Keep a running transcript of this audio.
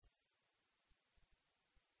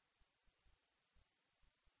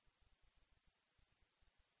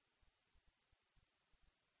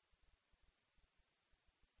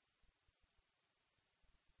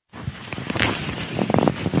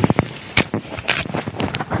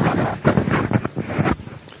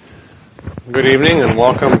Good evening and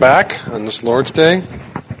welcome back on this Lord's Day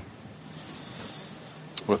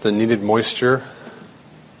with the needed moisture.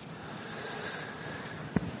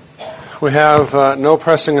 We have no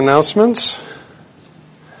pressing announcements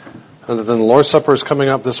other than the Lord's Supper is coming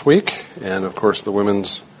up this week and of course the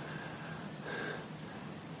women's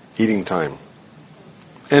eating time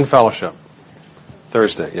and fellowship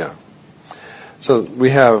Thursday, yeah. So we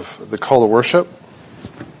have the call to worship.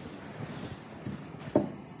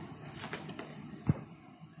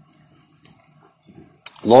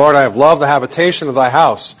 Lord, I have loved the habitation of thy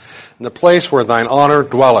house, and the place where thine honor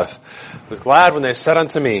dwelleth. I was glad when they said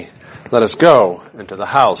unto me, let us go into the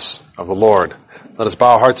house of the Lord. Let us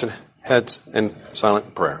bow our hearts and heads in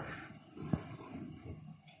silent prayer.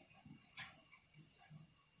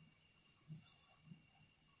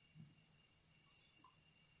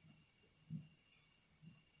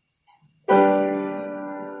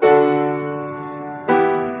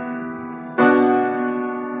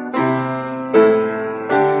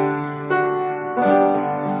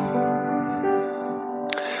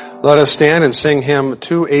 Let us stand and sing hymn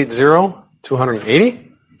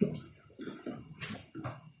 280.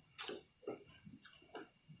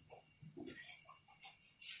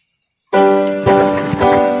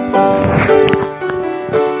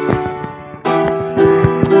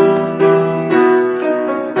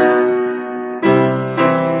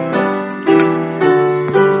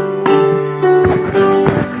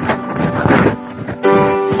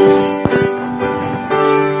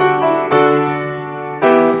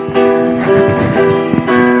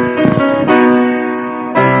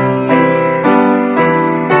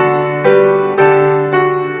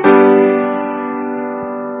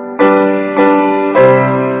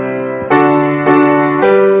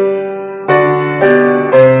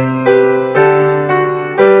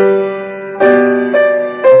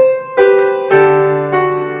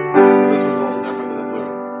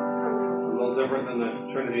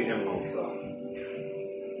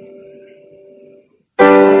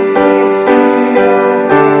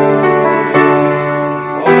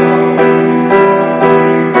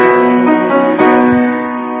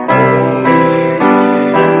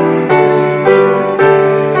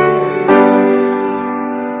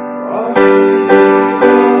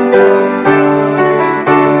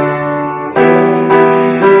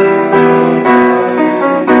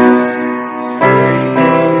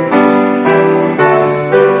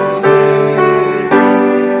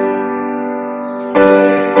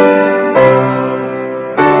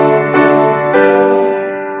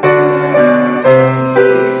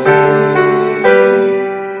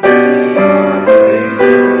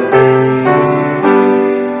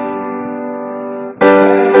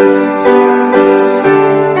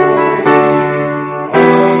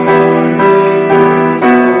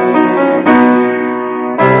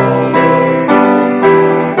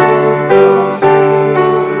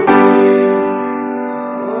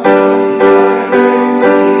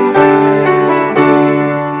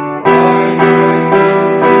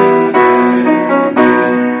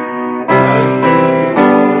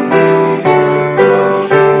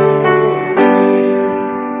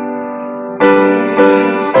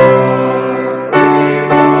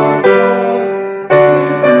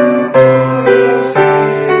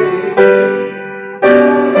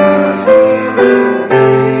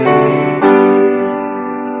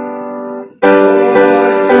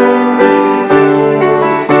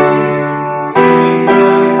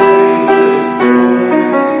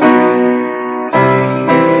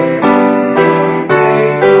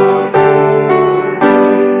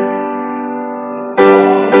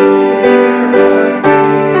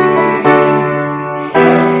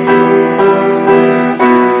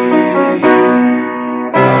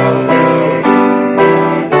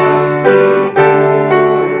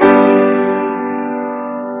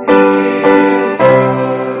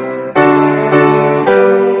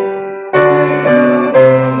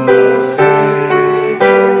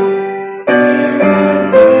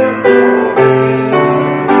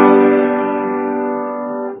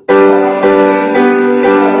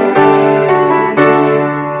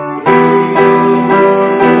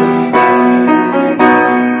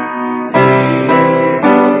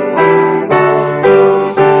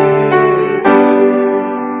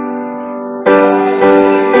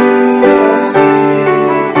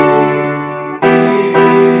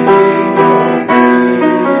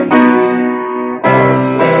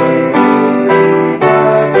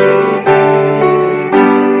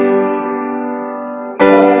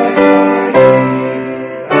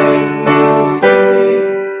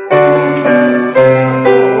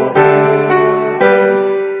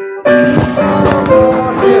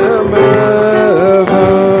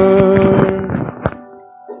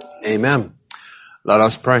 Let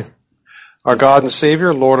us pray. Our God and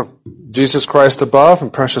Savior, Lord of Jesus Christ above,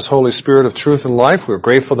 and precious Holy Spirit of truth and life, we're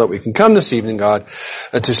grateful that we can come this evening, God,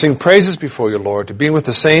 to sing praises before you, Lord, to be with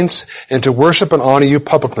the saints, and to worship and honor you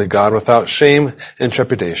publicly, God, without shame and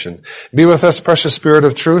trepidation. Be with us, precious Spirit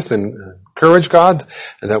of truth and courage, God,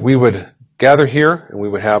 and that we would gather here, and we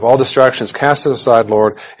would have all distractions casted aside,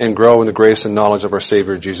 Lord, and grow in the grace and knowledge of our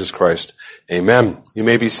Savior, Jesus Christ. Amen. You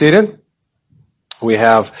may be seated. We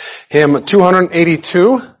have hymn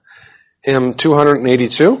 282. Hymn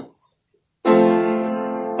 282.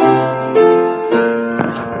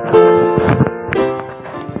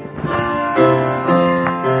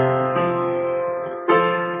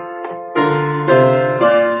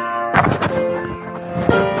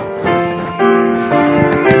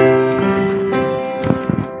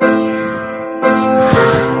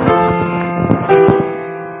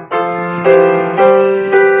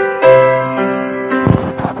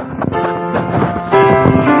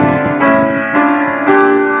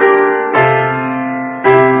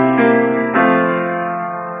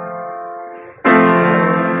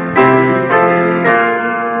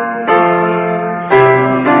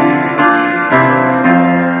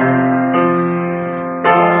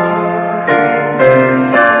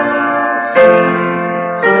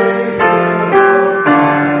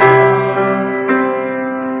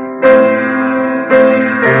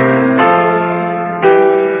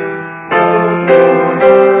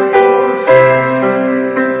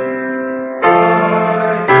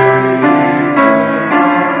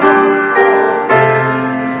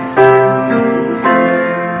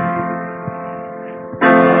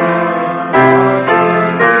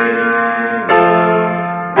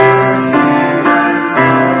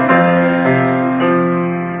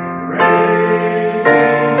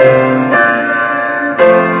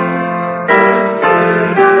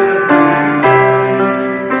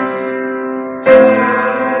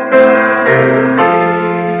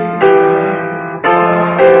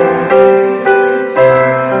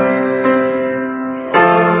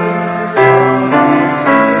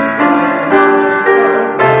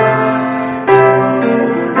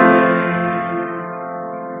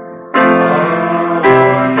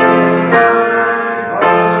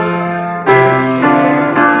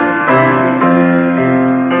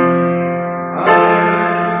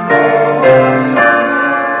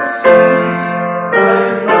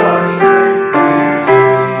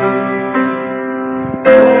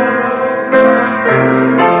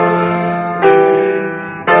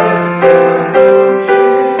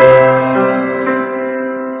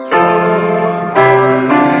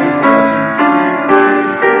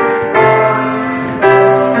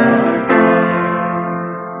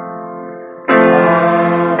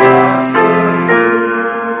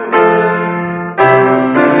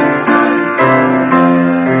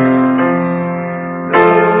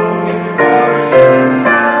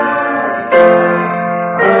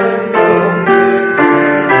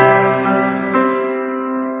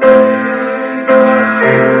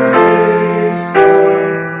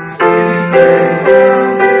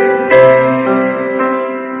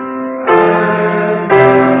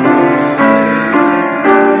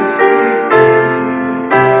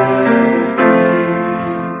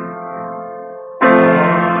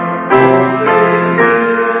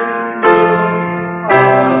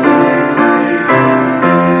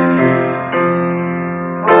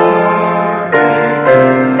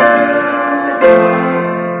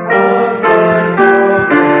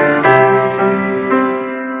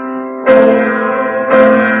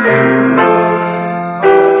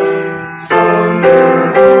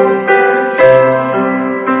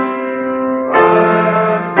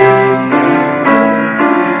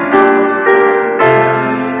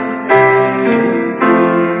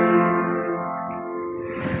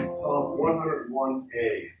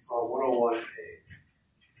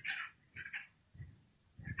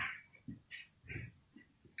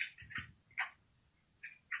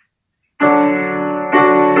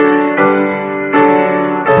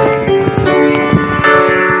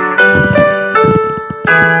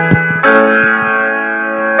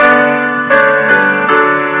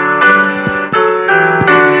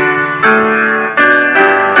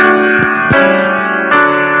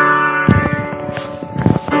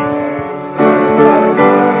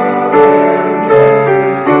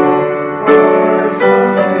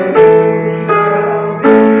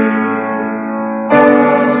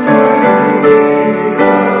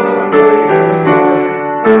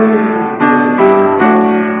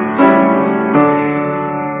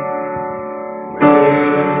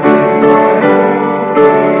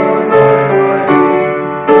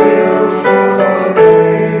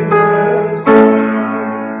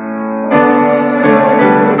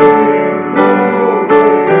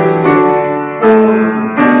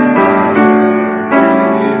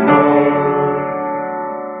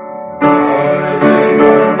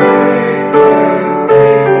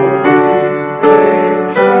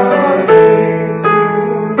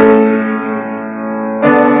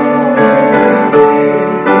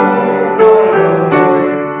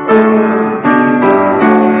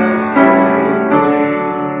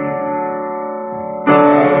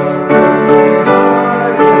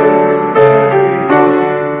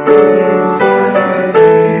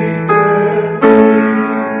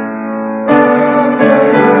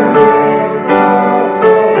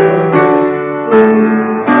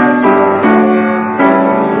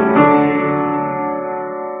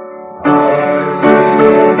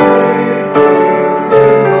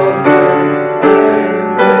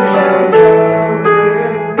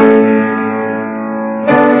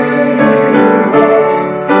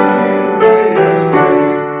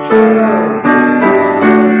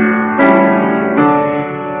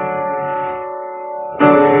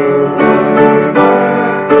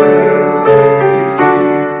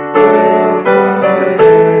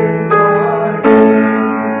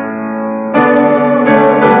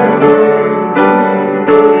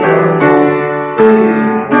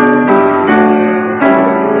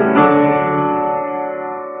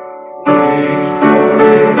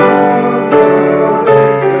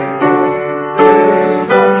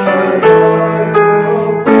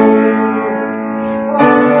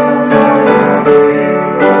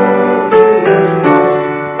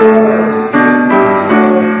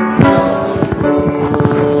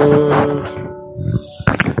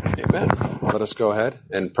 go ahead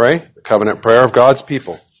and pray the covenant prayer of God's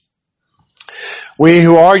people. We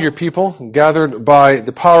who are your people, gathered by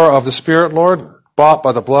the power of the Spirit, Lord, bought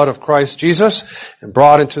by the blood of Christ Jesus, and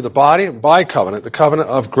brought into the body by covenant, the covenant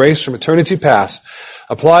of grace from eternity past,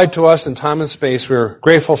 applied to us in time and space. We are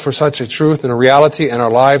grateful for such a truth and a reality in our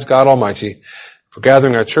lives, God Almighty, for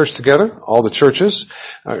gathering our church together, all the churches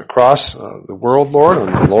across the world, Lord,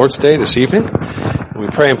 on the Lord's Day this evening. And we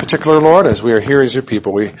pray in particular, Lord, as we are here as your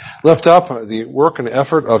people, we lift up the work and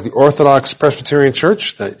effort of the Orthodox Presbyterian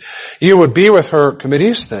Church, that you would be with her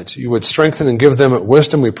committees, that you would strengthen and give them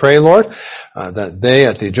wisdom, we pray, Lord, that they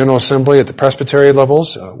at the General Assembly, at the Presbytery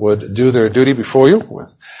levels, would do their duty before you with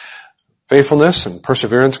faithfulness and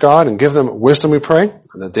perseverance, God, and give them wisdom, we pray,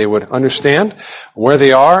 that they would understand where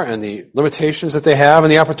they are and the limitations that they have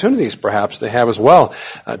and the opportunities, perhaps, they have as well,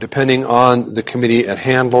 depending on the committee at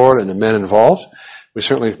hand, Lord, and the men involved. We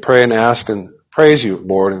certainly pray and ask and praise you,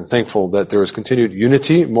 Lord, and thankful that there is continued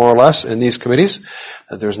unity, more or less, in these committees,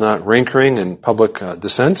 that there's not rancor and public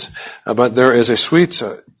dissent, but there is a sweet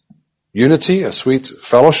unity, a sweet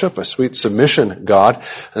fellowship, a sweet submission, God,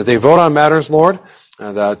 that they vote on matters, Lord,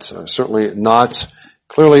 that's certainly not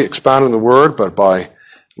clearly expounded in the Word, but by,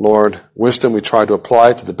 Lord, wisdom we try to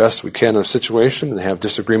apply it to the best we can in a situation, and they have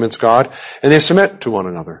disagreements, God, and they submit to one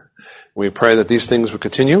another. We pray that these things would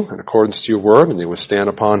continue in accordance to your Word, and they would stand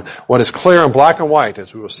upon what is clear in black and white,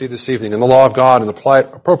 as we will see this evening, in the law of God, and apply it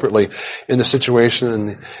appropriately in the situation and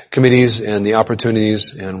the committees and the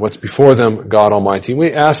opportunities and what's before them, God Almighty.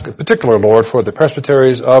 We ask in particular, Lord, for the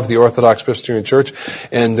presbyteries of the Orthodox Presbyterian Church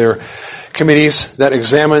and their committees that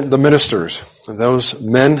examine the ministers, and those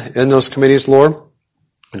men in those committees, Lord,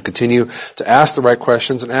 and continue to ask the right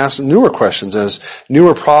questions and ask newer questions as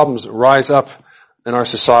newer problems rise up in our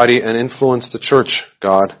society and influence the church,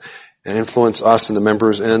 God, and influence us and the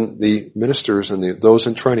members and the ministers and those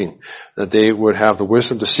in training, that they would have the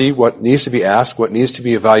wisdom to see what needs to be asked, what needs to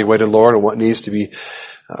be evaluated, Lord, and what needs to be,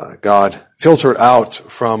 God, filtered out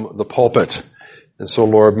from the pulpit. And so,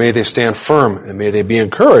 Lord, may they stand firm and may they be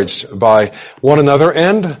encouraged by one another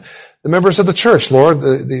and the members of the church, Lord.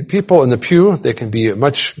 The people in the pew, they can be a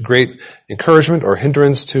much great encouragement or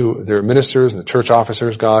hindrance to their ministers and the church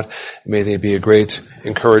officers, God. May they be a great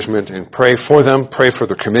encouragement, and pray for them, pray for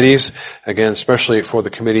their committees, again, especially for the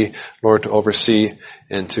committee, Lord, to oversee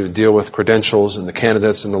and to deal with credentials and the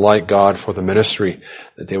candidates and the like, God, for the ministry,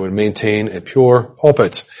 that they would maintain a pure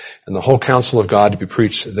pulpit and the whole counsel of God to be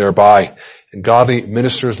preached thereby. And godly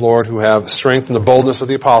ministers, Lord, who have strength and the boldness of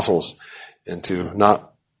the apostles, and to not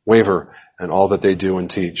waver in all that they do and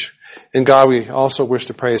teach. And God, we also wish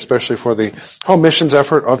to pray especially for the home missions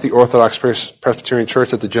effort of the Orthodox Presbyterian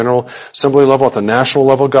Church at the General Assembly level, at the national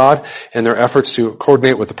level, God, and their efforts to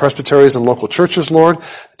coordinate with the presbyteries and local churches, Lord,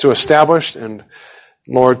 to establish and,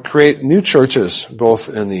 Lord, create new churches, both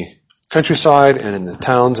in the countryside and in the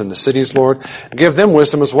towns and the cities, Lord. And give them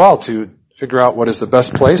wisdom as well to figure out what is the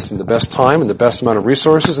best place and the best time and the best amount of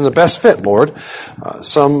resources and the best fit, Lord.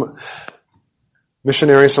 Some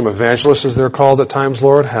missionaries, some evangelists, as they're called at times,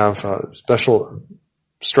 Lord, have special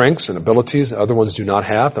strengths and abilities that other ones do not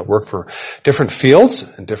have, that work for different fields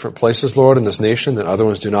and different places, Lord, in this nation that other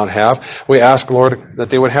ones do not have. We ask, Lord,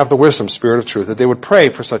 that they would have the wisdom, Spirit of truth, that they would pray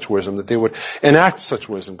for such wisdom, that they would enact such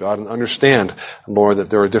wisdom, God, and understand, Lord,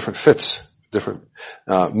 that there are different fits, different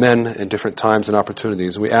men in different times and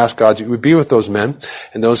opportunities. And we ask, God, you would be with those men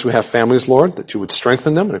and those who have families, Lord, that you would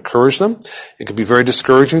strengthen them and encourage them. It can be very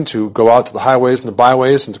discouraging to go out to the highways and the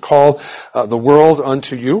byways and to call the world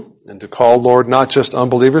unto you, and to call, Lord, not just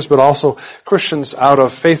unbelievers, but also Christians out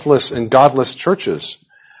of faithless and godless churches,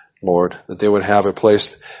 Lord, that they would have a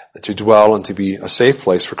place to dwell and to be a safe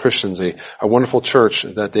place for Christians, a wonderful church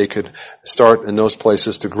that they could start in those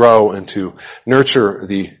places to grow and to nurture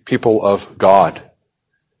the people of God.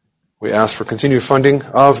 We ask for continued funding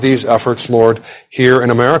of these efforts, Lord, here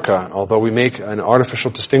in America. Although we make an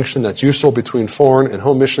artificial distinction that's useful between foreign and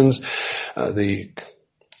home missions, the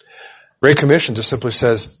Great Commission just simply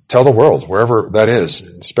says, tell the world, wherever that is,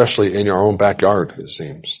 especially in your own backyard, it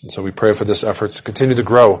seems. And so we pray for this effort to continue to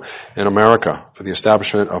grow in America, for the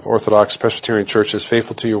establishment of Orthodox Presbyterian churches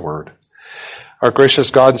faithful to your word. Our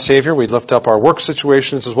gracious God and Savior, we lift up our work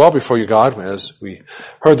situations as well before you, God. As we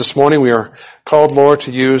heard this morning, we are called, Lord,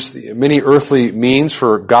 to use the many earthly means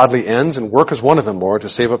for godly ends, and work is one of them, Lord, to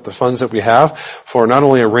save up the funds that we have for not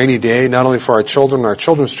only a rainy day, not only for our children and our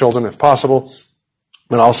children's children, if possible,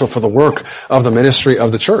 but also for the work of the ministry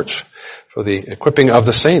of the church, for the equipping of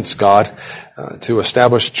the saints, God, to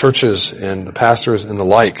establish churches and the pastors and the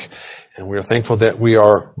like. And we are thankful that we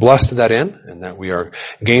are blessed to that end and that we are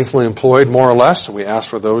gainfully employed more or less. And we ask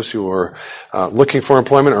for those who are looking for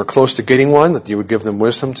employment or close to getting one, that you would give them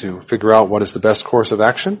wisdom to figure out what is the best course of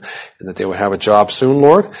action and that they would have a job soon,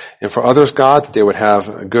 Lord. And for others, God, that they would have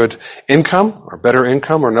a good income or better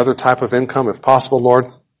income or another type of income if possible,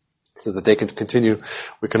 Lord, so that they can continue,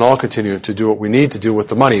 we can all continue to do what we need to do with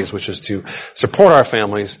the monies, which is to support our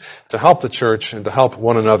families, to help the church, and to help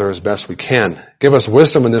one another as best we can. Give us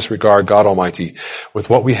wisdom in this regard, God Almighty, with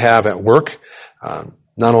what we have at work,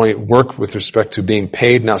 not only work with respect to being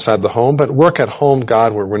paid and outside the home, but work at home,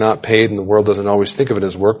 God, where we're not paid and the world doesn't always think of it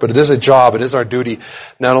as work, but it is a job, it is our duty,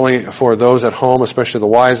 not only for those at home, especially the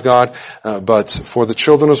wise, God, but for the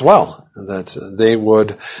children as well, that they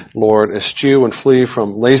would, Lord, eschew and flee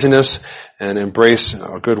from laziness and embrace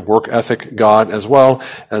a good work ethic, God, as well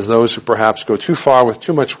as those who perhaps go too far with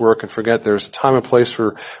too much work and forget there's a time and place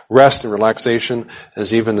for rest and relaxation,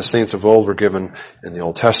 as even the saints of old were given in the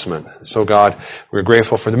Old Testament. And so, God, we're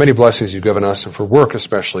grateful for the many blessings you've given us, and for work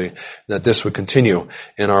especially, that this would continue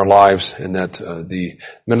in our lives, and that the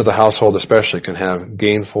men of the household especially can have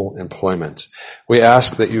gainful employment. We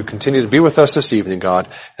ask that you continue to be with us this evening, God,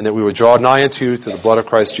 and that we would draw nigh unto you through the blood of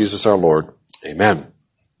Christ Jesus our Lord. Amen.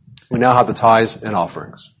 We now have the tithes and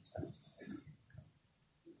offerings.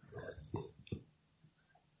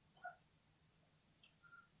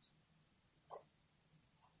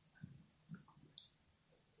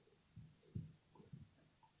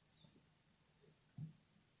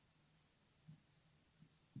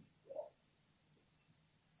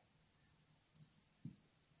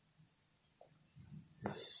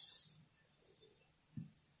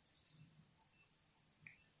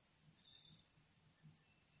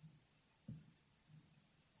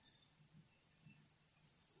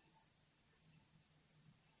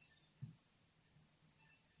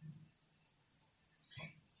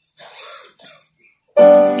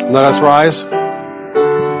 Let us rise.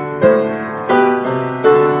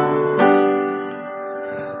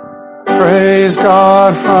 Praise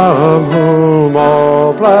God, from whom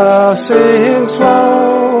all blessings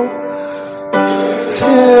flow. To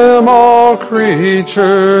Him all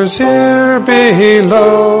creatures here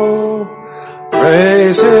below.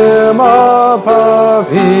 Praise Him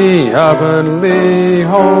above, ye heavenly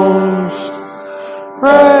host.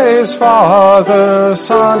 Praise Father,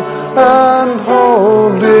 Son, and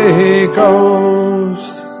Holy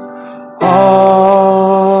Ghost. Amen.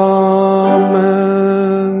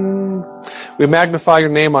 We magnify your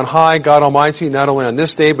name on high, God Almighty, not only on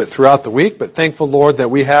this day, but throughout the week. But thankful, Lord,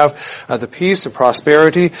 that we have the peace and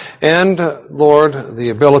prosperity and, Lord,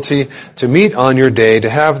 the ability to meet on your day,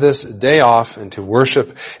 to have this day off and to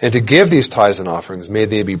worship and to give these tithes and offerings. May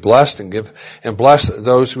they be blessed and bless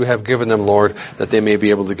those who have given them, Lord, that they may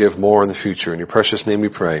be able to give more in the future. In your precious name we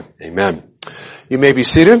pray. Amen. You may be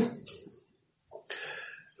seated.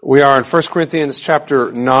 We are in 1 Corinthians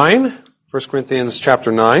chapter 9. 1 Corinthians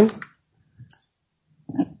chapter 9.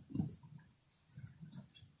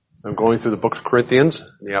 I'm going through the book of Corinthians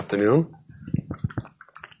in the afternoon.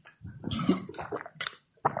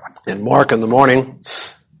 And Mark in the morning.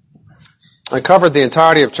 I covered the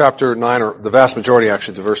entirety of chapter 9, or the vast majority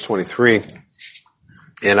actually, to verse 23.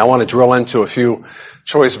 And I want to drill into a few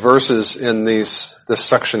choice verses in this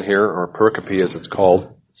section here, or pericope as it's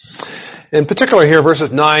called. In particular here,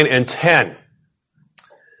 verses 9 and 10.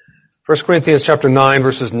 1 Corinthians chapter 9,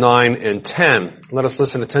 verses 9 and 10. Let us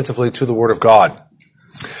listen attentively to the word of God.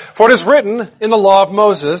 For it is written in the law of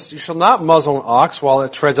Moses, you shall not muzzle an ox while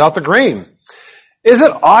it treads out the grain. Is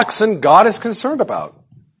it oxen God is concerned about?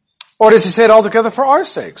 Or does he say it altogether for our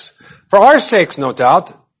sakes? For our sakes, no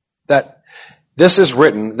doubt, that this is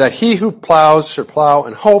written, that he who plows should plow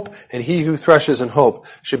in hope, and he who threshes in hope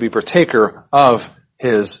should be partaker of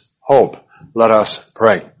his hope. Let us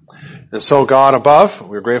pray. And so, God above,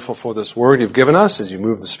 we're grateful for this word you've given us as you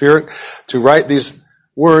move the Spirit to write these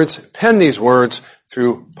words, pen these words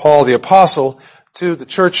through Paul the Apostle to the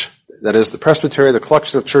church, that is the presbytery, the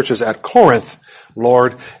collection of churches at Corinth,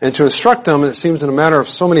 Lord, and to instruct them, it seems in a matter of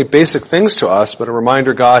so many basic things to us, but a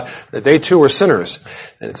reminder, God, that they too were sinners.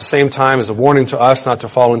 And at the same time, as a warning to us not to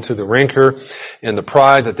fall into the rancor and the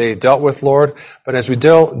pride that they dealt with, Lord. But as we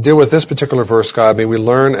deal with this particular verse, God, may we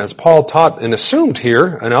learn, as Paul taught and assumed here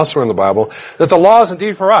and elsewhere in the Bible, that the law is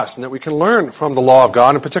indeed for us, and that we can learn from the law of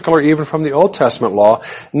God, in particular even from the Old Testament law,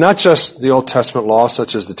 not just the Old Testament law,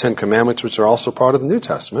 such as the Ten Commandments, which are also part of the New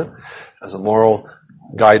Testament, as a moral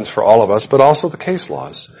guidance for all of us, but also the case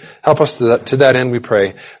laws. Help us to that end, we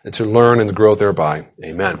pray, and to learn and to grow thereby.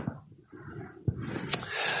 Amen.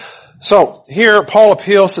 So here Paul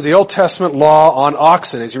appeals to the Old Testament law on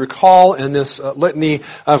oxen. As you recall in this litany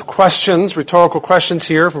of questions, rhetorical questions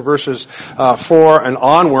here from verses 4 and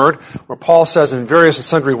onward, where Paul says in various and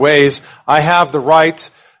sundry ways, I have the right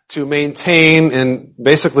to maintain and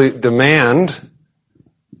basically demand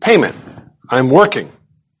payment. I'm working.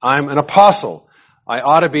 I'm an apostle. I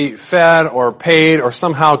ought to be fed or paid or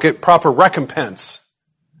somehow get proper recompense.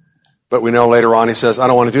 But we know later on he says, I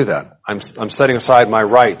don't want to do that. I'm setting aside my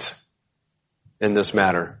right in this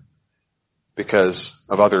matter because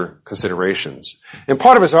of other considerations. And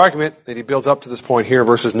part of his argument that he builds up to this point here,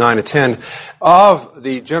 verses 9 to 10, of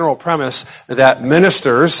the general premise that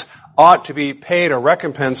ministers ought to be paid a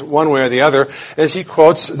recompense one way or the other, as he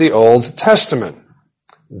quotes the Old Testament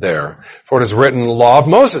there. For it is written in the law of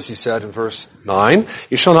Moses, he said in verse 9,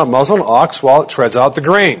 you shall not muzzle an ox while it treads out the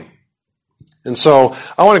grain. And so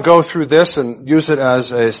I want to go through this and use it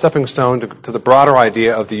as a stepping stone to the broader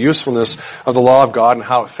idea of the usefulness of the law of God and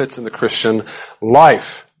how it fits in the Christian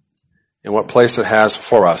life and what place it has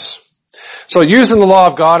for us. So using the law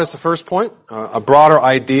of God is the first point, a broader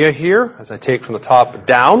idea here, as I take from the top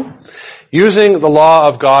down. Using the law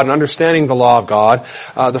of God and understanding the law of God,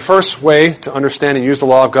 the first way to understand and use the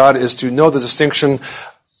law of God is to know the distinction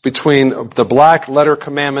between the black letter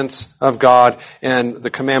commandments of God and the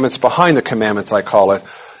commandments behind the commandments, I call it,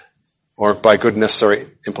 or by good necessary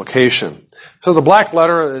implication. So the black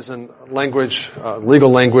letter is in language, legal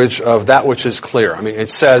language of that which is clear. I mean, it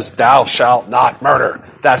says, thou shalt not murder.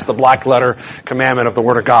 That's the black letter commandment of the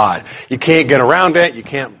Word of God. You can't get around it. You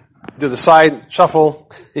can't do the side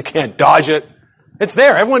shuffle. You can't dodge it. It's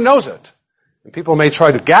there. Everyone knows it. And people may try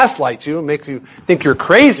to gaslight you and make you think you're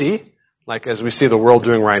crazy, like as we see the world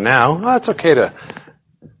doing right now. Oh, it's okay to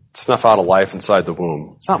snuff out a life inside the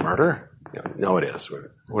womb. It's not murder. No, it is.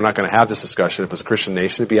 We're not going to have this discussion. If it was a Christian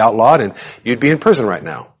nation, it'd be outlawed and you'd be in prison right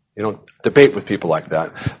now. You don't debate with people like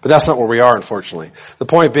that. But that's not where we are, unfortunately. The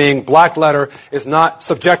point being, black letter is not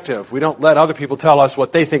subjective. We don't let other people tell us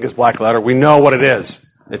what they think is black letter. We know what it is.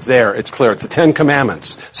 It's there. It's clear. It's the Ten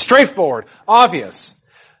Commandments. Straightforward. Obvious.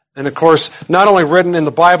 And of course, not only written in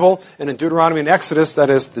the Bible and in Deuteronomy and Exodus, that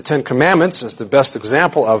is the Ten Commandments is the best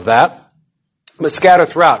example of that, but scattered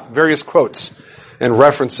throughout, various quotes and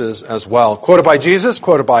references as well. Quoted by Jesus,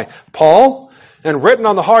 quoted by Paul, and written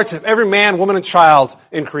on the hearts of every man, woman, and child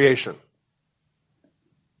in creation.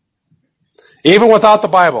 Even without the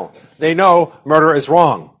Bible, they know murder is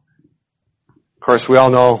wrong. Of course, we all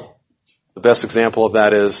know the best example of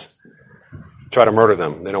that is try to murder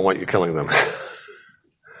them. They don't want you killing them.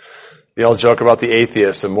 The old joke about the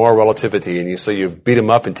atheist and moral relativity, and so you beat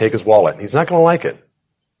him up and take his wallet. He's not going to like it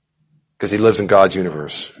because he lives in God's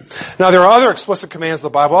universe. Now, there are other explicit commands in the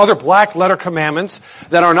Bible, other black letter commandments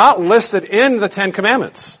that are not listed in the Ten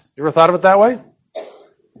Commandments. You ever thought of it that way?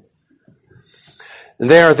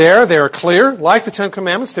 They are there. They are clear, like the Ten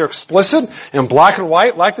Commandments. They're explicit in black and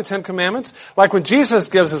white, like the Ten Commandments. Like when Jesus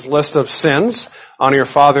gives his list of sins, honor your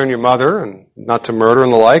father and your mother, and not to murder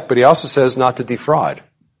and the like, but he also says not to defraud.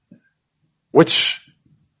 Which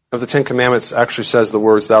of the Ten Commandments actually says the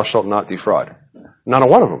words, thou shalt not defraud? Not a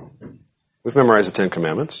one of them. We've memorized the Ten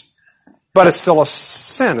Commandments. But it's still a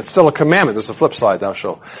sin. It's still a commandment. There's a flip side. Thou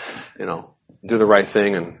shalt, do the right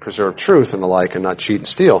thing and preserve truth and the like and not cheat and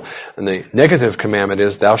steal. And the negative commandment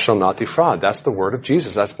is, thou shalt not defraud. That's the word of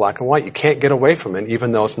Jesus. That's black and white. You can't get away from it,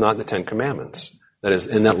 even though it's not in the Ten Commandments. That is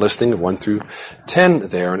in that listing of 1 through 10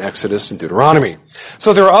 there in Exodus and Deuteronomy.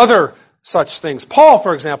 So there are other such things. Paul,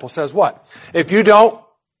 for example, says what? If you don't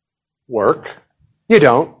work, you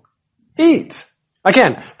don't eat.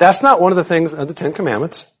 Again, that's not one of the things of the Ten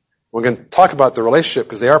Commandments. We're going to talk about the relationship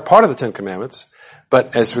because they are part of the Ten Commandments.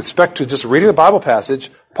 But as respect to just reading the Bible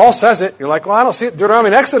passage, Paul says it. You're like, well, I don't see it in Deuteronomy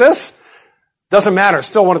and Exodus. Doesn't matter. It's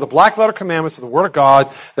still one of the black letter commandments of the Word of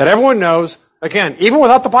God that everyone knows, again, even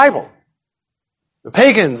without the Bible. The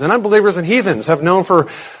pagans and unbelievers and heathens have known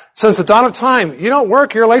since the dawn of time, you don't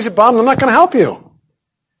work, you're a lazy bum, I'm not going to help you.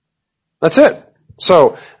 That's it.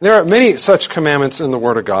 So, there are many such commandments in the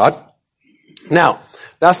Word of God. Now,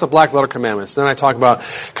 that's the black letter commandments. Then I talk about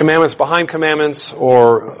commandments behind commandments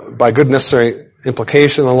or by good necessary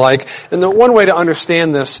implication and the like. And the one way to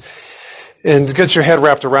understand this and to get your head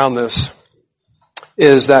wrapped around this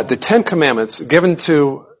is that the Ten Commandments given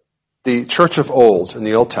to the church of old in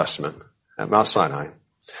the Old Testament at Mount Sinai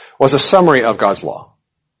was a summary of God's law.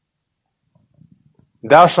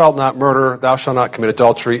 Thou shalt not murder, thou shalt not commit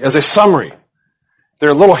adultery, as a summary. There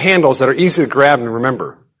are little handles that are easy to grab and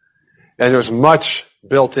remember. And there's much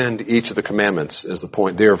built into each of the commandments, is the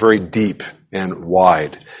point. They are very deep and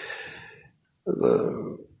wide.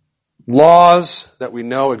 The laws that we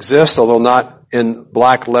know exist, although not in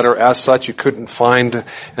black letter as such. You couldn't find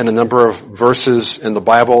in a number of verses in the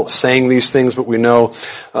Bible saying these things, but we know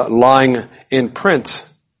lying in print,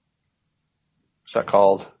 what's that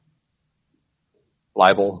called?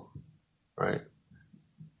 Libel, right?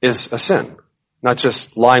 Is a sin. Not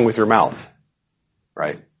just lying with your mouth,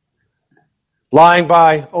 right? Lying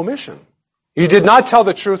by omission. You did not tell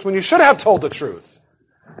the truth when you should have told the truth.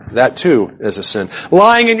 That too is a sin.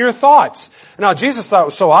 Lying in your thoughts. Now, Jesus thought it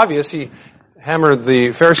was so obvious, he hammered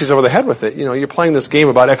the Pharisees over the head with it. You know, you're playing this game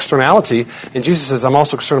about externality, and Jesus says, I'm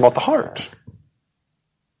also concerned about the heart.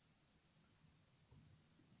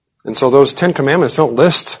 And so those 10 commandments don't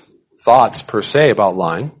list thoughts per se about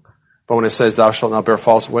lying, but when it says, thou shalt not bear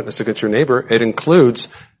false witness against your neighbor, it includes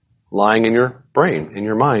lying in your brain, in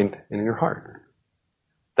your mind, and in your heart.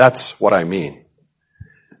 That's what I mean.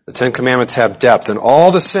 The 10 Commandments have depth, and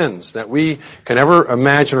all the sins that we can ever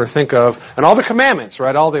imagine or think of, and all the commandments,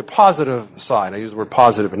 right, all the positive side, I use the word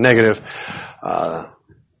positive and negative, are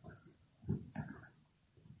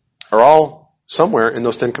all somewhere in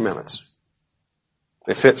those 10 Commandments.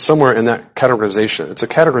 They fit somewhere in that categorization. It's a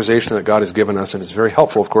categorization that God has given us, and it's very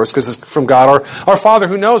helpful, of course, because it's from God, our Father,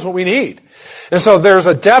 who knows what we need. And so there's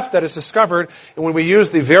a depth that is discovered when we use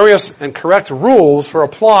the various and correct rules for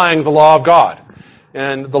applying the law of God.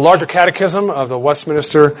 And the larger catechism of the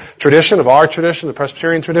Westminster tradition, of our tradition, the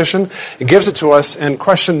Presbyterian tradition, it gives it to us in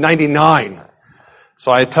question 99.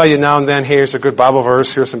 So I tell you now and then, hey, here's a good Bible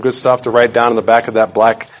verse, here's some good stuff to write down on the back of that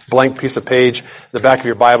blank piece of page, the back of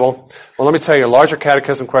your Bible. Well, let me tell you, larger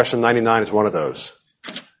catechism question 99 is one of those.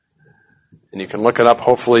 And you can look it up.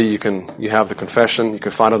 Hopefully you have the confession. You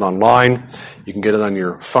can find it online. You can get it on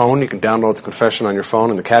your phone. You can download the confession on your phone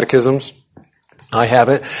and the catechisms. I have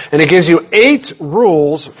it. And it gives you 8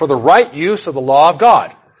 rules for the right use of the law of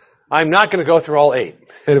God. I'm not going to go through all 8.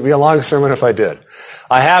 It would be a long sermon if I did.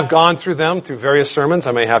 I have gone through them through various sermons.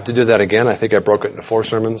 I may have to do that again. I think I broke it into 4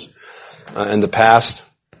 sermons in the past.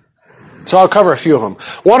 So I'll cover a few of them.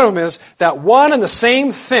 One of them is that one and the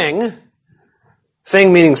same thing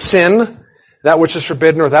meaning sin, that which is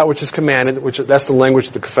forbidden or that which is commanded, that's the language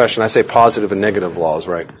of the confession. I say positive and negative laws,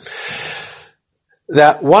 right?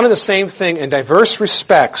 That one and the same thing in diverse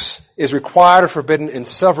respects is required or forbidden in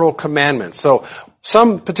several commandments. So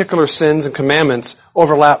some particular sins and commandments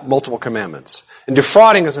overlap multiple commandments. And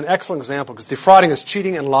defrauding is an excellent example because defrauding is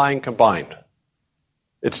cheating and lying combined.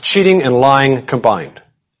 It's cheating and lying combined.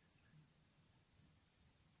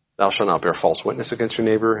 Thou shalt not bear false witness against your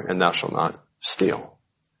neighbor, and thou shalt not steal.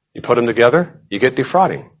 You put them together, you get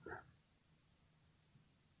defrauding.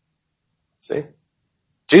 See?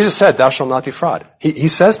 Jesus said, thou shalt not defraud. He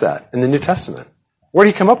says that in the New Testament. Where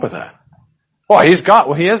did he come up with that? Well, he is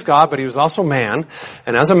God, but he was also man.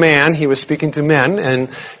 And as a man, he was speaking to men,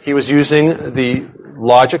 and he was using the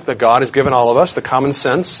logic that God has given all of us, the common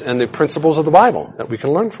sense and the principles of the Bible that we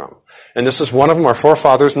can learn from. And this is one of them, our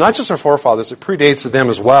forefathers, not just our forefathers, it predates them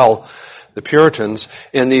as well, the Puritans,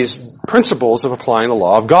 in these principles of applying the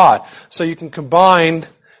law of God. So you can combine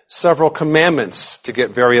several commandments to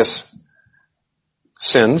get various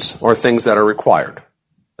sins or things that are required.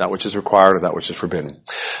 That which is required or that which is forbidden.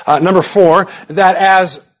 Number 4, that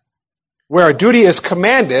as where a duty is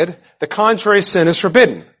commanded, the contrary sin is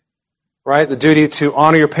forbidden. Right? The duty to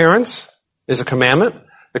honor your parents is a commandment.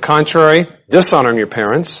 The contrary, dishonoring your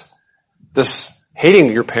parents,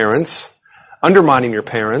 hating your parents, undermining your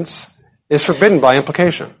parents, is forbidden by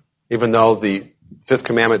implication. Even though the 5th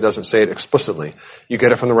commandment doesn't say it explicitly. You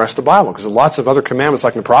get it from the rest of the Bible, because there's lots of other commandments,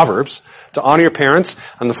 like in Proverbs, to honor your parents.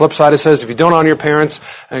 On the flip side, it says, if you don't honor your parents,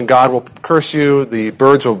 and God will curse you, the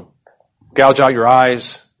birds will gouge out your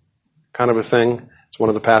eyes, kind of a thing. It's one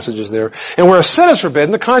of the passages there. And where a sin is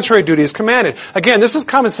forbidden, the contrary duty is commanded. Again, this is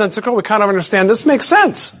commonsensical. We kind of understand this makes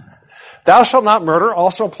sense. Thou shalt not murder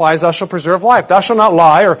also implies thou shalt preserve life. Thou shalt not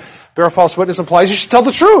lie or bear false witness implies you should tell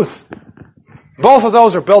the truth. Both of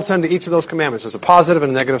those are built into each of those commandments. There's a positive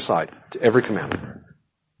and a negative side to every commandment.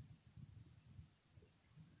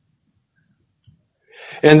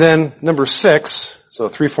 And then number 6, so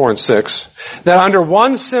 3, 4, and 6, that under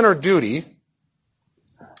one sin or duty,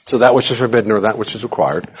 so that which is forbidden or that which is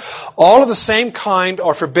required, all of the same kind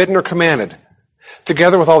are forbidden or commanded,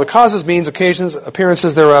 together with all the causes, means, occasions,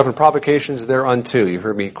 appearances thereof, and provocations thereunto. You've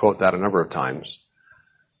heard me quote that a number of times.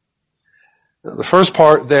 The first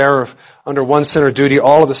part there, of under one sin or duty,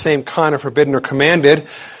 all of the same kind are forbidden or commanded.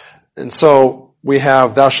 And so we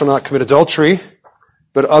have, thou shalt not commit adultery,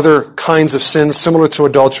 but other kinds of sins similar to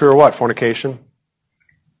adultery are what? Fornication.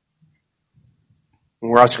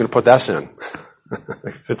 And where else are you going to put that sin?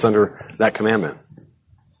 It fits under that commandment.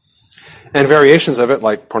 And variations of it,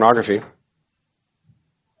 like pornography.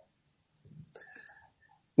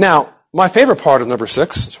 Now, my favorite part of number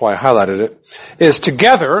 6, that's why I highlighted it, is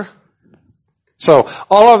together. So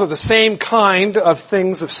all of the same kind of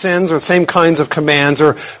things, of sins, or the same kinds of commands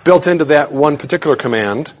are built into that one particular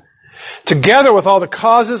command. Together with all the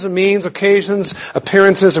causes and means, occasions,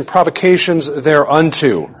 appearances, and provocations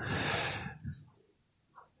thereunto.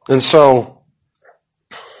 And so,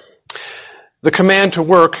 the command to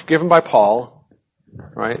work given by Paul,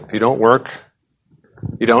 right? If you don't work,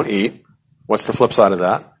 you don't eat. What's the flip side of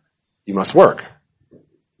that? You must work.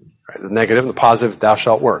 Right? The negative and the positive, thou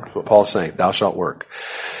shalt work. That's what Paul's saying, thou shalt work.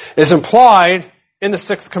 Is implied in the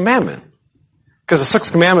 6th commandment. Because the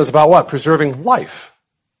 6th commandment is about what? Preserving life.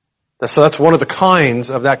 So that's one of the kinds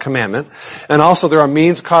of that commandment. And also there are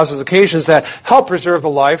means, causes, occasions that help preserve the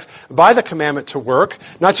life by the commandment to work,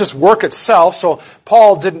 not just work itself. So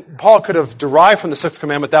Paul could have derived from the 6th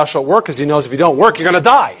commandment, thou shalt work, because he knows if you don't work, you're going to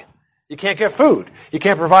die. You can't get food. You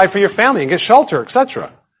can't provide for your family and get shelter,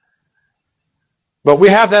 etc. But we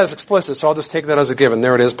have that as explicit, so I'll just take that as a given.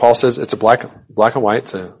 There it is. Paul says it's a black and white,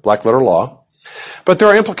 it's a black letter law. But there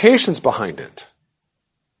are implications behind it.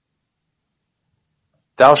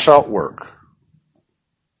 Thou shalt work.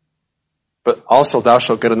 But also thou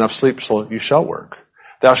shalt get enough sleep so you shall work.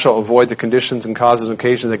 Thou shalt avoid the conditions and causes and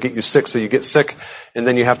occasions that get you sick, so you get sick and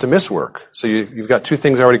then you have to miss work. So you've got 2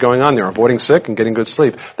 things already going on there, avoiding sick and getting good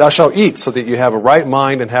sleep. Thou shalt eat so that you have a right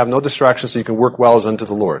mind and have no distractions so you can work well as unto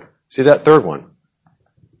the Lord. See that 3rd one?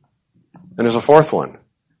 And there's a 4th one.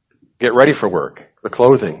 Get ready for work, the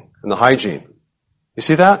clothing and the hygiene. You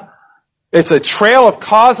see that? It's a trail of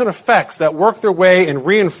cause and effects that work their way and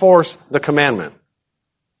reinforce the commandment.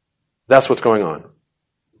 That's what's going on.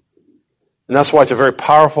 And that's why it's a very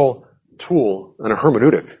powerful tool and a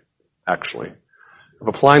hermeneutic, actually, of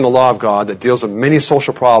applying the law of God that deals with many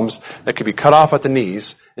social problems that could be cut off at the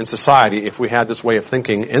knees in society if we had this way of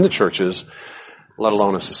thinking in the churches, let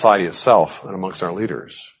alone in society itself and amongst our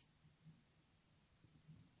leaders.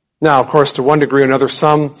 Now, of course, to one degree or another,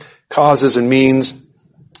 some causes and means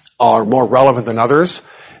are more relevant than others.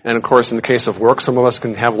 And of course, in the case of work, some of us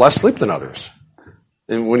can have less sleep than others.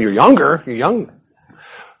 And when you're younger, you young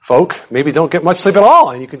folk maybe don't get much sleep at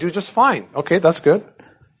all, and you can do just fine. Okay, that's good.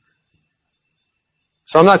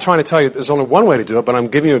 So I'm not trying to tell you there's only one way to do it, but I'm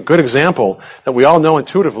giving you a good example that we all know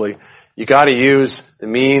intuitively. You got to use the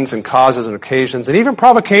means and causes and occasions and even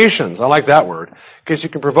provocations. I like that word, because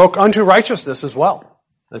you can provoke unto righteousness as well.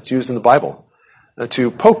 That's used in the Bible.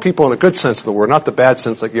 To poke people in a good sense of the word, not the bad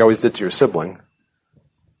sense like you always did to your sibling,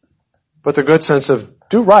 but the good sense of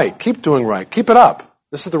do right, keep doing right, keep it up.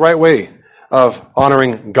 This is the right way of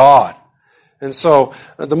honoring God. And so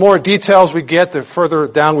the more details we get, the further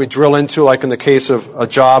down we drill into, like in the case of a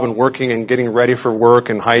job and working and getting ready for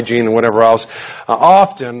work and hygiene and whatever else,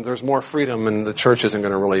 often there's more freedom and the church isn't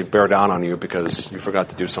going to really bear down on you because you forgot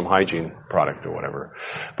to do some hygiene product or whatever.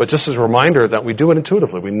 But just as a reminder that we do it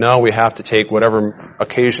intuitively. We know we have to take whatever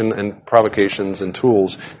occasion and provocations and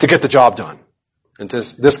tools to get the job done. In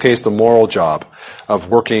this case, the moral job of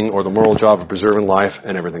working or the moral job of preserving life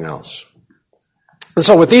and everything else. And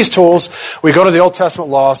so with these tools, we go to the Old Testament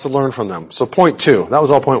laws to learn from them. So point 2, that was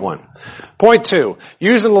all point 1. Point 2,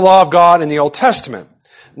 using the law of God in the Old Testament.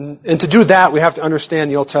 And to do that, we have to understand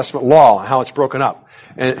the Old Testament law, how it's broken up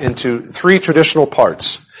into 3 traditional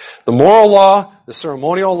parts. The moral law, the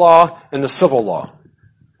ceremonial law, and the civil law.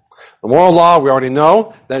 The moral law, we already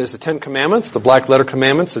know, that is the 10 Commandments, the black letter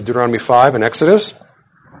commandments of Deuteronomy 5 and Exodus,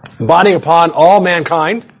 binding upon all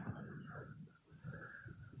mankind,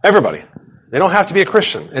 everybody. They don't have to be a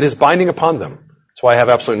Christian. It is binding upon them. That's why I have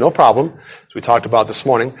absolutely no problem, as we talked about this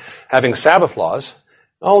morning, having Sabbath laws.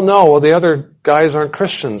 Oh no, well the other guys aren't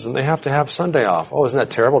Christians and they have to have Sunday off. Oh, isn't that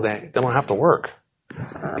terrible? They don't have to work.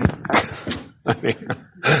 I mean,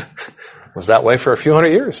 it was that way for a few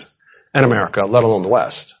hundred years in America, let alone the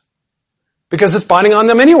West. Because it's binding on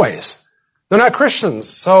them anyways. They're not Christians,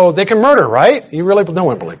 so they can murder, right? No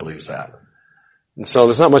one really believes that. And so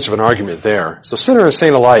there's not much of an argument there. So sinner and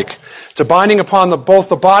saint alike. It's a binding upon both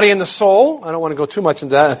the body and the soul. I don't want to go too much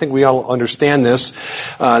into that. I think we all understand this,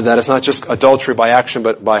 that it's not just adultery by action,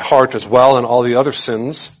 but by heart as well, and all the other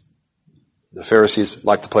sins. The Pharisees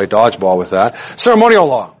like to play dodgeball with that. Ceremonial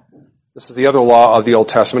law. This is the other law of the Old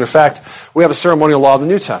Testament. In fact, we have a ceremonial law of the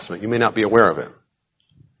New Testament. You may not be aware of it.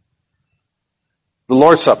 The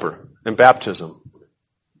Lord's Supper and baptism.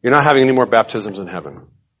 You're not having any more baptisms in heaven.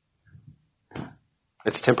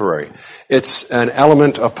 It's temporary. It's an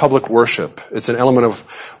element of public worship. It's an element of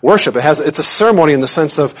worship. It's a ceremony in the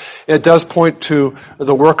sense of it does point to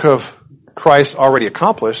the work of Christ already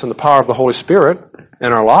accomplished and the power of the Holy Spirit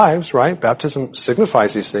in our lives, right? Baptism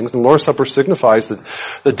signifies these things. The Lord's Supper signifies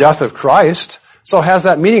the death of Christ So it has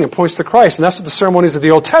that meaning and points to Christ. And that's what the ceremonies of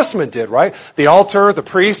the Old Testament did, right? The altar, the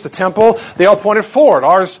priest, the temple, they all pointed forward.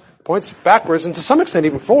 Ours points backwards and to some extent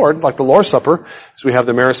even forward, like the Lord's Supper, as we have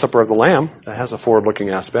the marriage supper of the Lamb. That has a forward-looking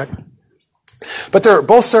aspect. But they're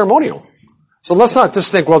both ceremonial. So let's not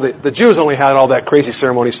just think, well, the Jews only had all that crazy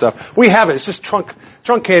ceremony stuff. We have it. It's just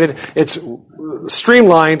truncated. It's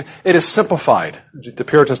streamlined. It is simplified. The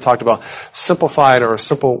Puritans talked about simplified or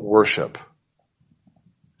simple worship.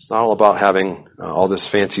 It's not all about having all this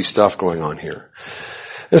fancy stuff going on here.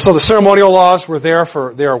 And so the ceremonial laws were there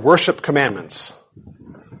they are worship commandments.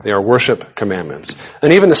 They are worship commandments.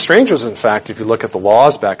 And even the strangers, in fact, if you look at the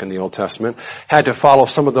laws back in the Old Testament, had to follow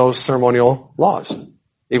some of those ceremonial laws,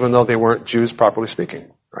 even though they weren't Jews properly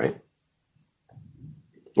speaking, right?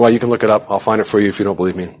 Well, you can look it up. I'll find it for you if you don't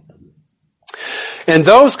believe me. And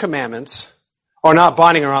those commandments are not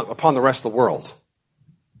binding upon the rest of the world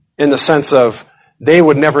in the sense of they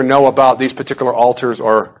would never know about these particular altars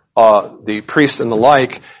or the priests and the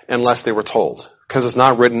like unless they were told. Because it's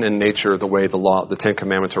not written in nature the way the Ten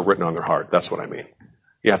Commandments are written on their heart. That's what I mean.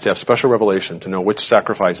 You have to have special revelation to know which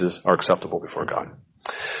sacrifices are acceptable before God.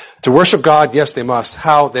 To worship God, yes, they must.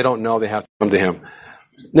 How? They don't know. They have to come to Him.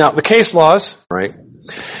 Now, the case laws, right?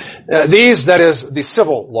 That is the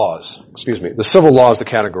civil laws. The civil laws, the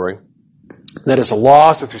category. That is the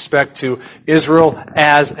laws with respect to Israel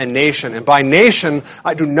as a nation. And by nation,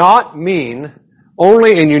 I do not mean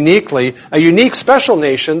only and uniquely a unique special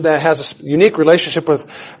nation that has a unique relationship with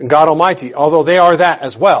God Almighty, although they are that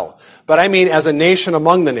as well. But I mean as a nation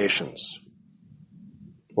among the nations.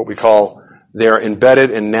 What we call, they are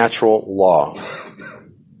embedded in natural law.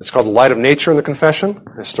 It's called the light of nature in the confession.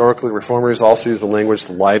 Historically, reformers also use the language,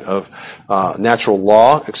 the light of natural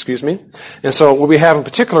law, And so what we have in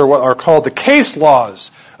particular what are called the case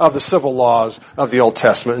laws of the civil laws of the Old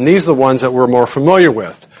Testament. And these are the ones that we're more familiar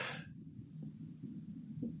with.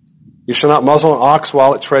 You shall not muzzle an ox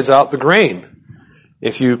while it treads out the grain.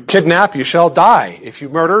 If you kidnap, you shall die. If you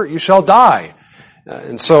murder, you shall die.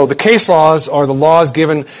 And so the case laws are the laws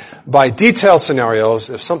given by detailed scenarios.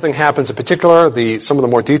 If something happens in particular, some of the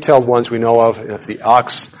more detailed ones we know of, if the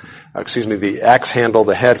axe handle,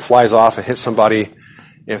 the head flies off and hits somebody,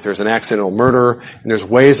 if there's an accidental murder, and there's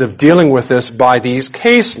ways of dealing with this by these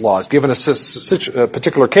case laws. Given a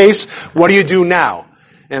particular case, what do you do now?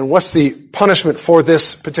 And what's the punishment for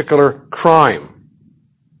this particular crime?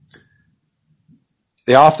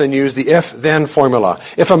 They often use the if-then formula.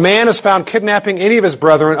 If a man is found kidnapping any of his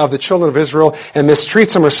brethren of the children of Israel and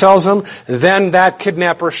mistreats them or sells them, then that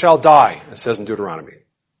kidnapper shall die, it says in Deuteronomy.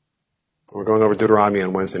 We're going over Deuteronomy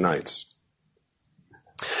on Wednesday nights.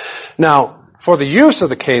 Now, for the use of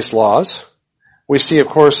the case laws, we see, of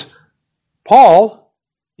course, Paul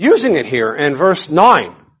using it here in verse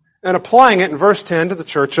 9 and applying it in verse 10 to the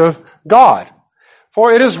church of God.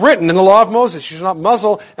 For it is written in the law of Moses, you shall not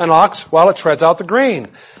muzzle an ox while it treads out the grain.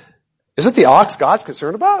 Is it the ox God's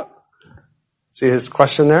concerned about? See his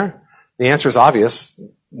question there? The answer is obvious.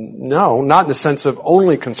 No, not in the sense of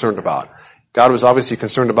only concerned about. God was obviously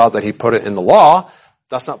concerned about that He put it in the law.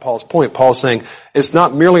 That's not Paul's point. Paul's saying it's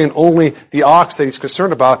not merely and only the ox that He's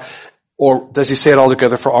concerned about, or does He say it all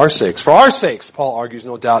together for our sakes? For our sakes, Paul argues,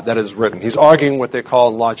 no doubt, that is written. He's arguing what they call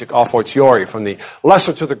in logic a fortiori, from the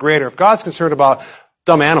lesser to the greater. If God's concerned about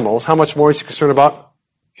dumb animals, how much more is He concerned about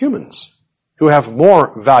humans who have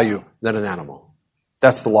more value than an animal?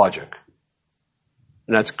 That's the logic.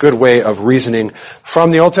 And that's a good way of reasoning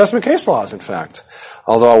from the Old Testament case laws, in fact.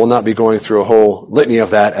 Although I will not be going through a whole litany of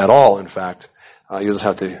that at all, in fact. You'll just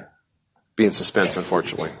have to be in suspense,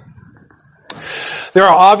 unfortunately. There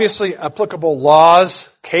are obviously applicable laws,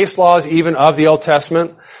 case laws even of the Old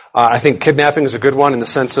Testament. I think kidnapping is a good one in the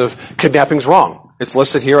sense of kidnapping's wrong. It's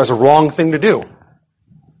listed here as a wrong thing to do.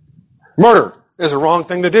 Murder is a wrong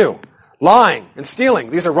thing to do. Lying and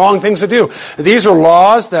stealing, these are wrong things to do. These are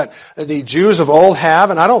laws that the Jews of old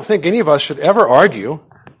have, and I don't think any of us should ever argue.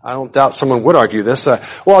 I don't doubt someone would argue this.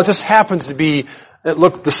 Well, it just happens to be, it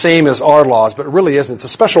looked the same as our laws, but it really isn't. It's a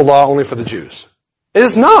special law only for the Jews. It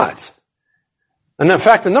is not. And in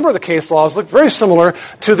fact, a number of the case laws look very similar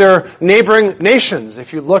to their neighboring nations.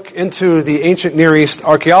 If you look into the ancient Near East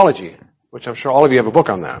archaeology, which I'm sure all of you have a book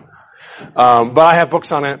on that. But I have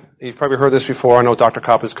books on it. You've probably heard this before. I know Dr.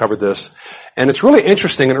 Kopp has covered this. And it's really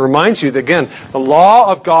interesting, and it reminds you that, again, the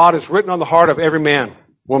law of God is written on the heart of every man,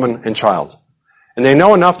 woman, and child. And they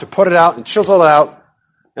know enough to put it out and chisel it out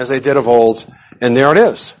as they did of old. And there it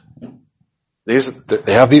is.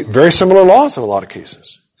 They have the very similar laws in a lot of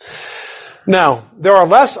cases. Now, there are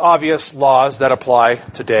less obvious laws that apply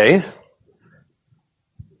today.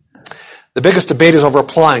 The biggest debate is over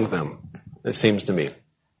applying them, it seems to me,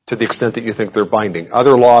 to the extent that you think they're binding.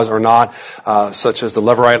 Other laws are not, such as the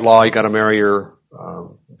Levirate law. You got to marry your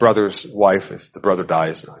brother's wife if the brother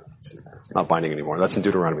dies. It's not binding anymore. That's in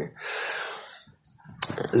Deuteronomy.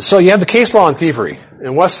 So you have the case law on thievery.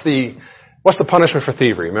 And what's the punishment for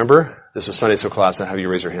thievery? Remember? This was Sunday school class. Now have you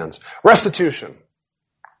raise your hands. Restitution.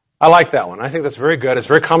 I like that one. I think that's very good. It's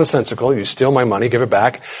very commonsensical. You steal my money, give it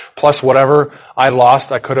back, plus whatever I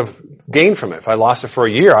lost, I could have gained from it. If I lost it for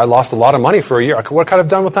a year, I lost a lot of money for a year. What could I have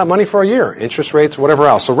done with that money for a year? Interest rates, whatever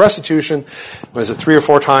else. So restitution, was it 3 or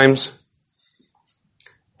 4 times?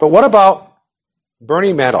 But what about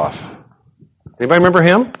Bernie Madoff? Anybody remember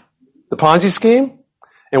him? The Ponzi scheme?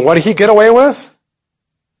 And what did he get away with?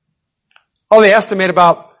 Oh, they estimate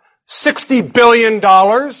about $60 billion.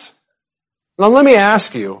 Now let me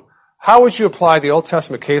ask you, how would you apply the Old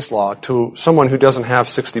Testament case law to someone who doesn't have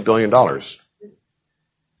 $60 billion?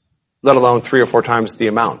 Let alone 3 or 4 times the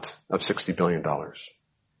amount of $60 billion. And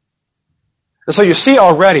so you see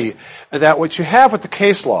already that what you have with the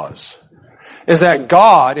case laws is that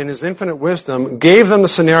God, in His infinite wisdom, gave them the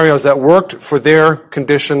scenarios that worked for their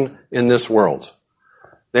condition in this world.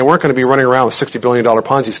 They weren't going to be running around with $60 billion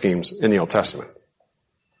Ponzi schemes in the Old Testament.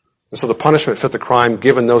 And so the punishment fit the crime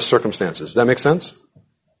given those circumstances. Does that make sense?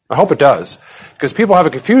 I hope it does. Because people have a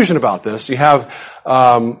confusion about this. You have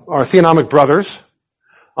our theonomic brothers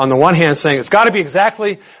on the one hand saying it's got to be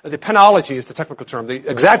exactly, the penology is the technical term, the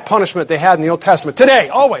exact punishment they had in the Old Testament. Today,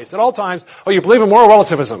 always, at all times. Oh, you believe in moral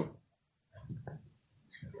relativism.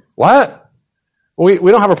 What? We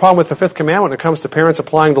don't have a problem with the 5th commandment when it comes to parents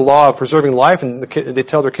applying the law of preserving life, and they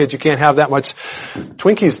tell their kids you can't have that much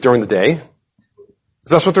Twinkies during the day.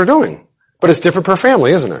 Because that's what they're doing. But it's different per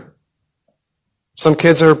family, isn't it? Some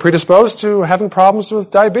kids are predisposed to having problems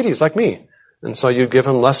with diabetes, like me. And so you give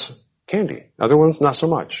them less candy. Other ones, not so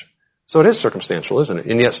much. So it is circumstantial, isn't it?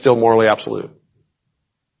 And yet still morally absolute.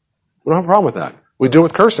 We don't have a problem with that. We do it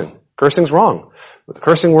with cursing. Cursing's wrong. But the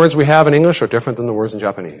cursing words we have in English are different than the words in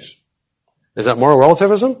Japanese. Is that moral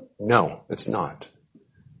relativism? No, it's not.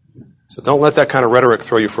 So don't let that kind of rhetoric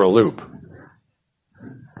throw you for a loop.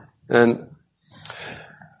 And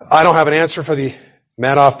I don't have an answer for the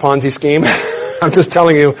Madoff Ponzi scheme. I'm just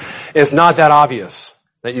telling you, it's not that obvious.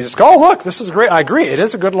 That you just go, oh, look, this is great. I agree. It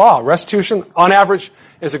is a good law. Restitution, on average,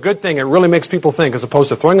 is a good thing. It really makes people think, as opposed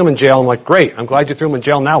to throwing them in jail. I'm like, great, I'm glad you threw them in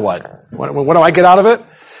jail. Now what? What do I get out of it?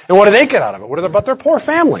 And what do they get out of it? What about their poor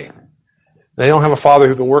family? They don't have a father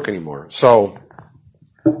who can work anymore. So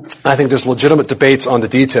I think there's legitimate debates on the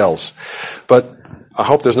details. But I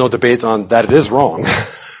hope there's no debate on that it is wrong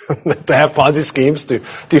to have Ponzi schemes, to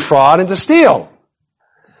defraud, and to steal.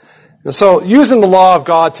 And so using the law of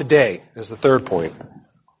God today is the third point.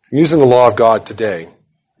 Using the law of God today.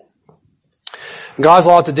 God's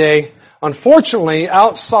law today, unfortunately,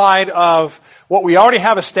 outside of what we already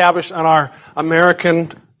have established in our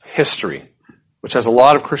American history, which has a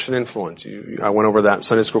lot of Christian influence. I went over that in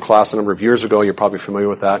Sunday school class a number of years ago. You're probably familiar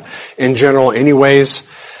with that. In general, anyways.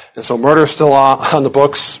 And so murder is still on the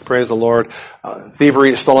books. Praise the Lord.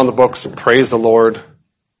 Thievery is still on the books. Praise the Lord.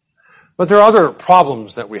 But there are other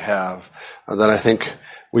problems that we have that I think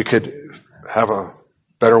we could have a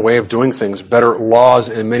better way of doing things, better laws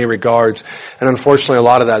in many regards. And unfortunately, a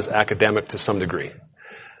lot of that is academic to some degree.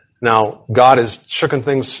 Now, God has shaken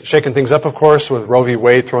things up, of course, with Roe v.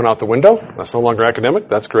 Wade thrown out the window. That's no longer academic.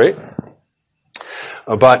 That's great.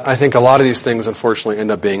 But I think a lot of these things, unfortunately,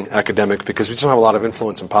 end up being academic because we just don't have a lot of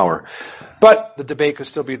influence and power. But the debate could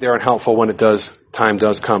still be there and helpful when time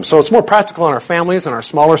does come. So it's more practical in our families and our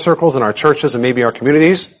smaller circles and our churches and maybe our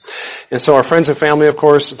communities. And so our friends and family, of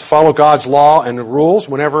course, to follow God's law and the rules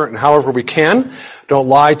whenever and however we can. Don't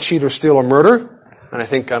lie, cheat, or steal, or murder. And I don't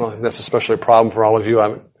think that's especially a problem for all of you. I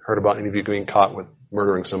haven't heard about any of you getting caught with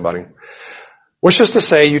murdering somebody. Which is to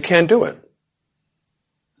say, you can do it.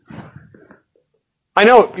 I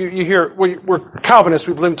know you hear, we're Calvinists,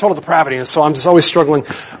 we believe in total depravity, and so I'm just always struggling.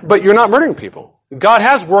 But you're not murdering people. God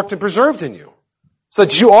has worked and preserved in you. So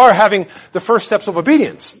that you are having the first steps of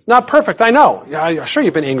obedience. Not perfect, I know. Yeah, sure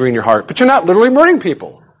you've been angry in your heart, but you're not literally murdering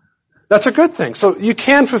people. That's a good thing. So you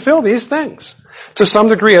can fulfill these things to some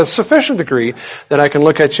degree, a sufficient degree, that I can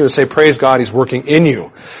look at you and say, praise God, He's working in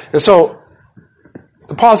you. And so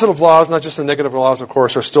the positive laws, not just the negative laws, of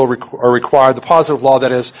course, are required. The positive law,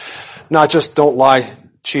 that is, not just don't lie,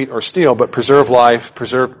 cheat, or steal, but preserve life,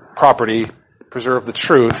 preserve property, preserve the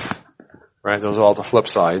truth. Right? Those are all the flip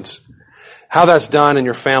sides. How that's done in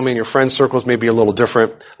your family and your friend circles may be a little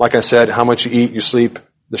different. Like I said, how much you eat, you sleep,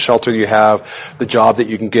 the shelter you have, the job that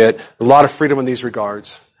you can get. A lot of freedom in these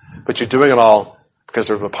regards. But you're doing it all because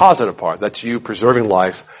there's the positive part. That's you preserving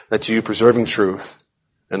life. That's you preserving truth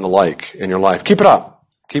and the like in your life. Keep it up.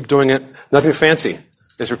 Keep doing it. Nothing fancy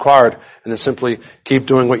is required. And then simply keep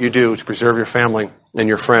doing what you do to preserve your family and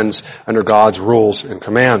your friends under God's rules and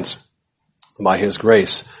commands by His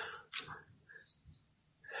grace.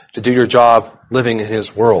 To do your job living in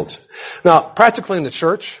His world. Now, practically in the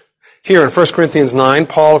church, here in 1 Corinthians 9,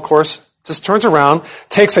 Paul, of course, just turns around,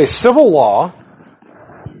 takes a civil law,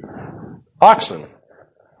 oxen.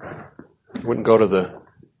 Wouldn't go to the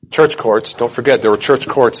church courts. Don't forget, there were church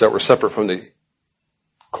courts that were separate from the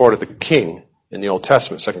court of the king in the Old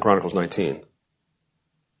Testament, 2 Chronicles 19.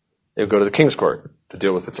 They would go to the king's court to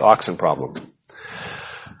deal with its oxen problem.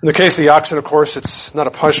 In the case of the oxen, of course, it's not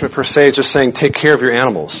a punishment per se, it's just saying take care of your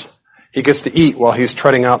animals. He gets to eat while he's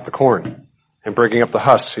treading out the corn and breaking up the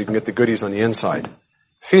husks so you can get the goodies on the inside.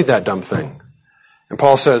 Feed that dumb thing. And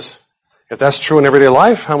Paul says, if that's true in everyday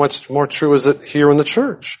life, how much more true is it here in the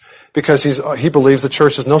church? Because he believes the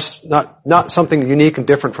church is not something unique and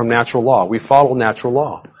different from natural law. We follow natural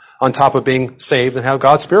law on top of being saved and have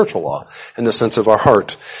God's spiritual law in the sense of our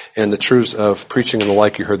heart and the truths of preaching and the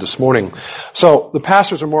like you heard this morning. So the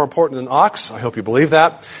pastors are more important than ox. I hope you believe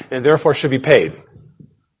that, and therefore should be paid.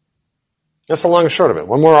 That's the long and short of it.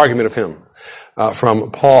 One more argument of him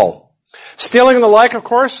from Paul. Stealing and the like, of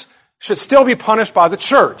course, should still be punished by the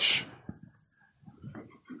church.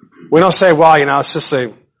 We don't say, well, it's just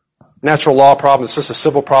a natural law problem, it's just a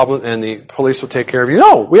civil problem, and the police will take care of you.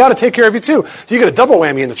 No, we ought to take care of you too. You get a double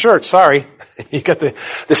whammy in the church, sorry. You get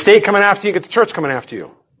the state coming after you, you get the church coming after you.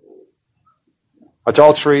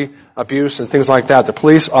 Adultery, abuse, and things like that. The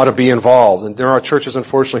police ought to be involved. And there are churches,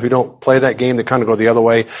 unfortunately, who don't play that game. They kind of go the other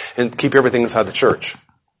way and keep everything inside the church.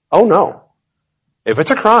 Oh, no. If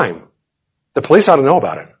it's a crime, the police ought to know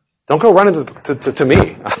about it. Don't go running to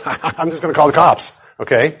me. I'm just going to call the cops,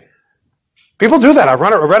 okay? People do that. I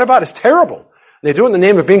read about it. It's terrible. They do it in the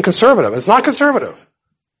name of being conservative. It's not conservative.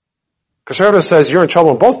 Conservative says you're in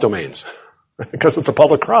trouble in both domains because it's a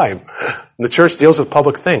public crime. And the church deals with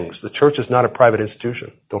public things. The church is not a private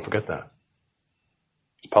institution. Don't forget that.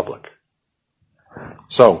 It's public.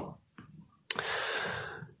 So,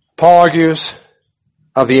 Paul argues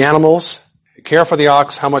of the animals, care for the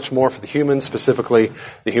ox, how much more for the humans, specifically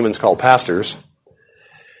the humans called pastors.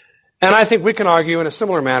 And I think we can argue in a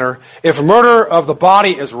similar manner, if murder of the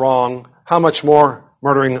body is wrong, how much more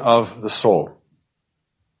murdering of the soul?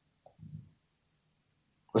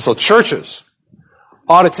 And so churches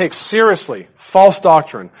ought to take seriously false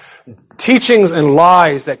doctrine, teachings and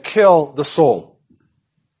lies that kill the soul,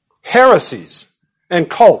 heresies and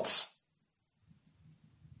cults.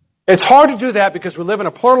 It's hard to do that because we live in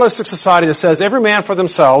a pluralistic society that says every man for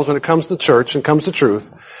themselves when it comes to church and comes to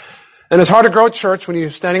truth. And it's hard to grow a church when you're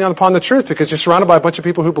standing upon the truth because you're surrounded by a bunch of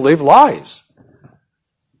people who believe lies.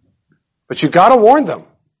 But you've got to warn them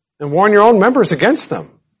and warn your own members against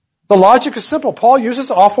them. The logic is simple. Paul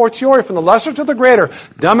uses a fortiori from the lesser to the greater.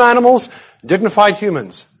 Dumb animals, dignified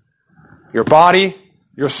humans. Your body,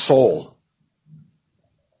 your soul.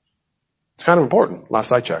 It's kind of important,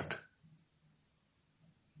 last I checked.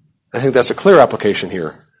 I think that's a clear application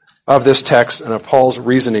here of this text and of Paul's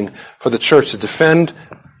reasoning for the church to defend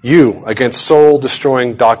you against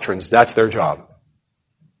soul-destroying doctrines. That's their job.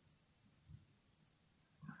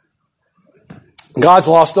 God's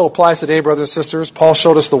law still applies today, brothers and sisters. Paul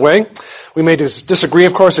showed us the way. We may disagree,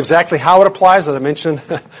 of course, exactly how it applies. As I mentioned,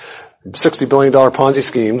 $60 billion Ponzi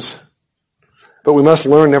schemes. But we must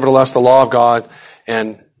learn, nevertheless, the law of God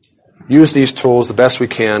and use these tools the best we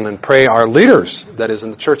can and pray our leaders, that is in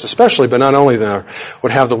the church especially, but not only there,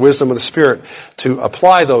 would have the wisdom of the Spirit to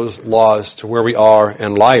apply those laws to where we are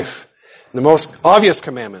in life. The most obvious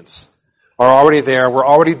commandments are already there. We're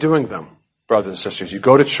already doing them, brothers and sisters. You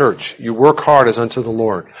go to church. You work hard as unto the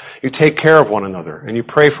Lord. You take care of one another and you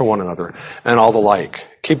pray for one another and all the like.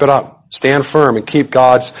 Keep it up. Stand firm and keep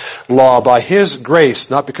God's law by His grace,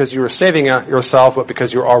 not because you are saving yourself, but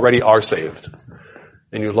because you already are saved.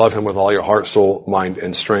 And you love Him with all your heart, soul, mind,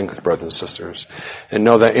 and strength, brothers and sisters. And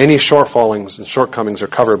know that any shortfallings and shortcomings are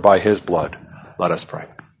covered by His blood. Let us pray.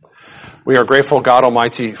 We are grateful, God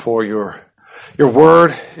Almighty, for your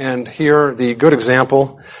word, and here the good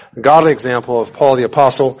example, the godly example of Paul the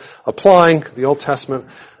Apostle applying the Old Testament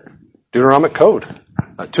Deuteronomic code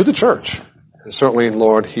to the church. And certainly,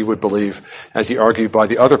 Lord, he would believe, as he argued by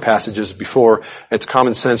the other passages before, it's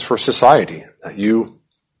common sense for society that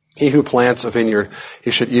he who plants a vineyard,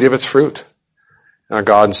 he should eat of its fruit. Our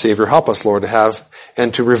God and Savior, help us, Lord, to have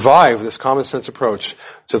and to revive this common sense approach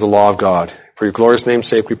to the law of God. For your glorious name's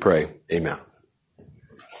sake we pray. Amen.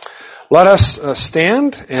 Let us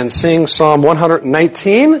stand and sing Psalm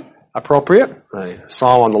 119, appropriate, a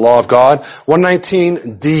psalm on the law of God.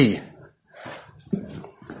 119D.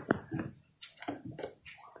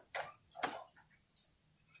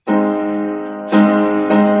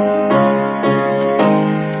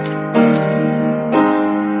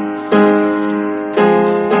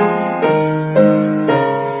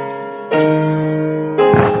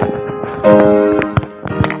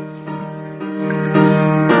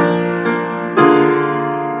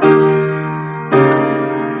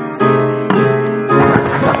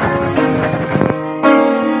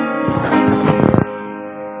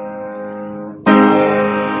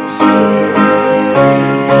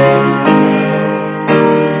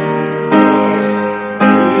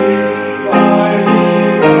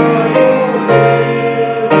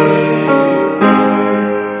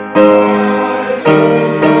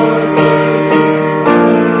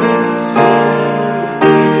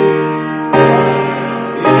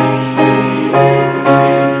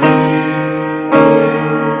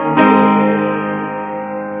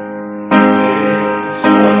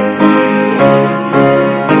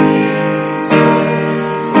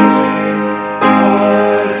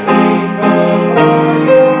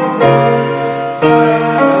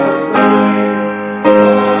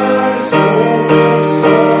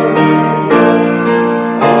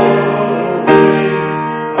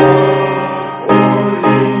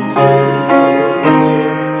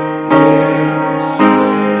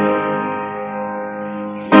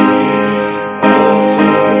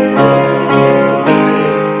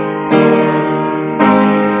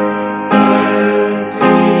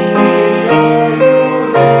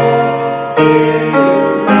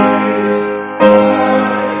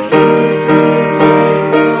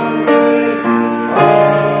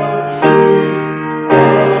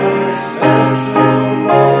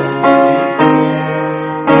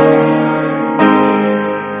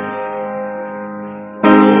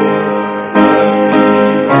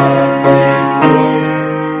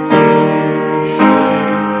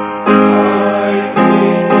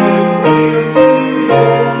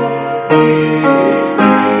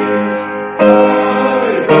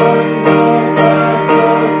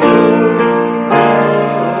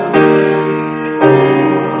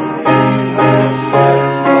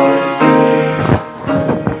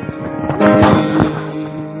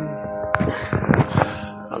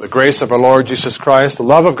 grace of our Lord Jesus Christ, the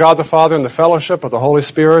love of God the Father, and the fellowship of the Holy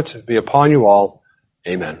Spirit be upon you all.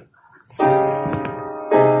 Amen.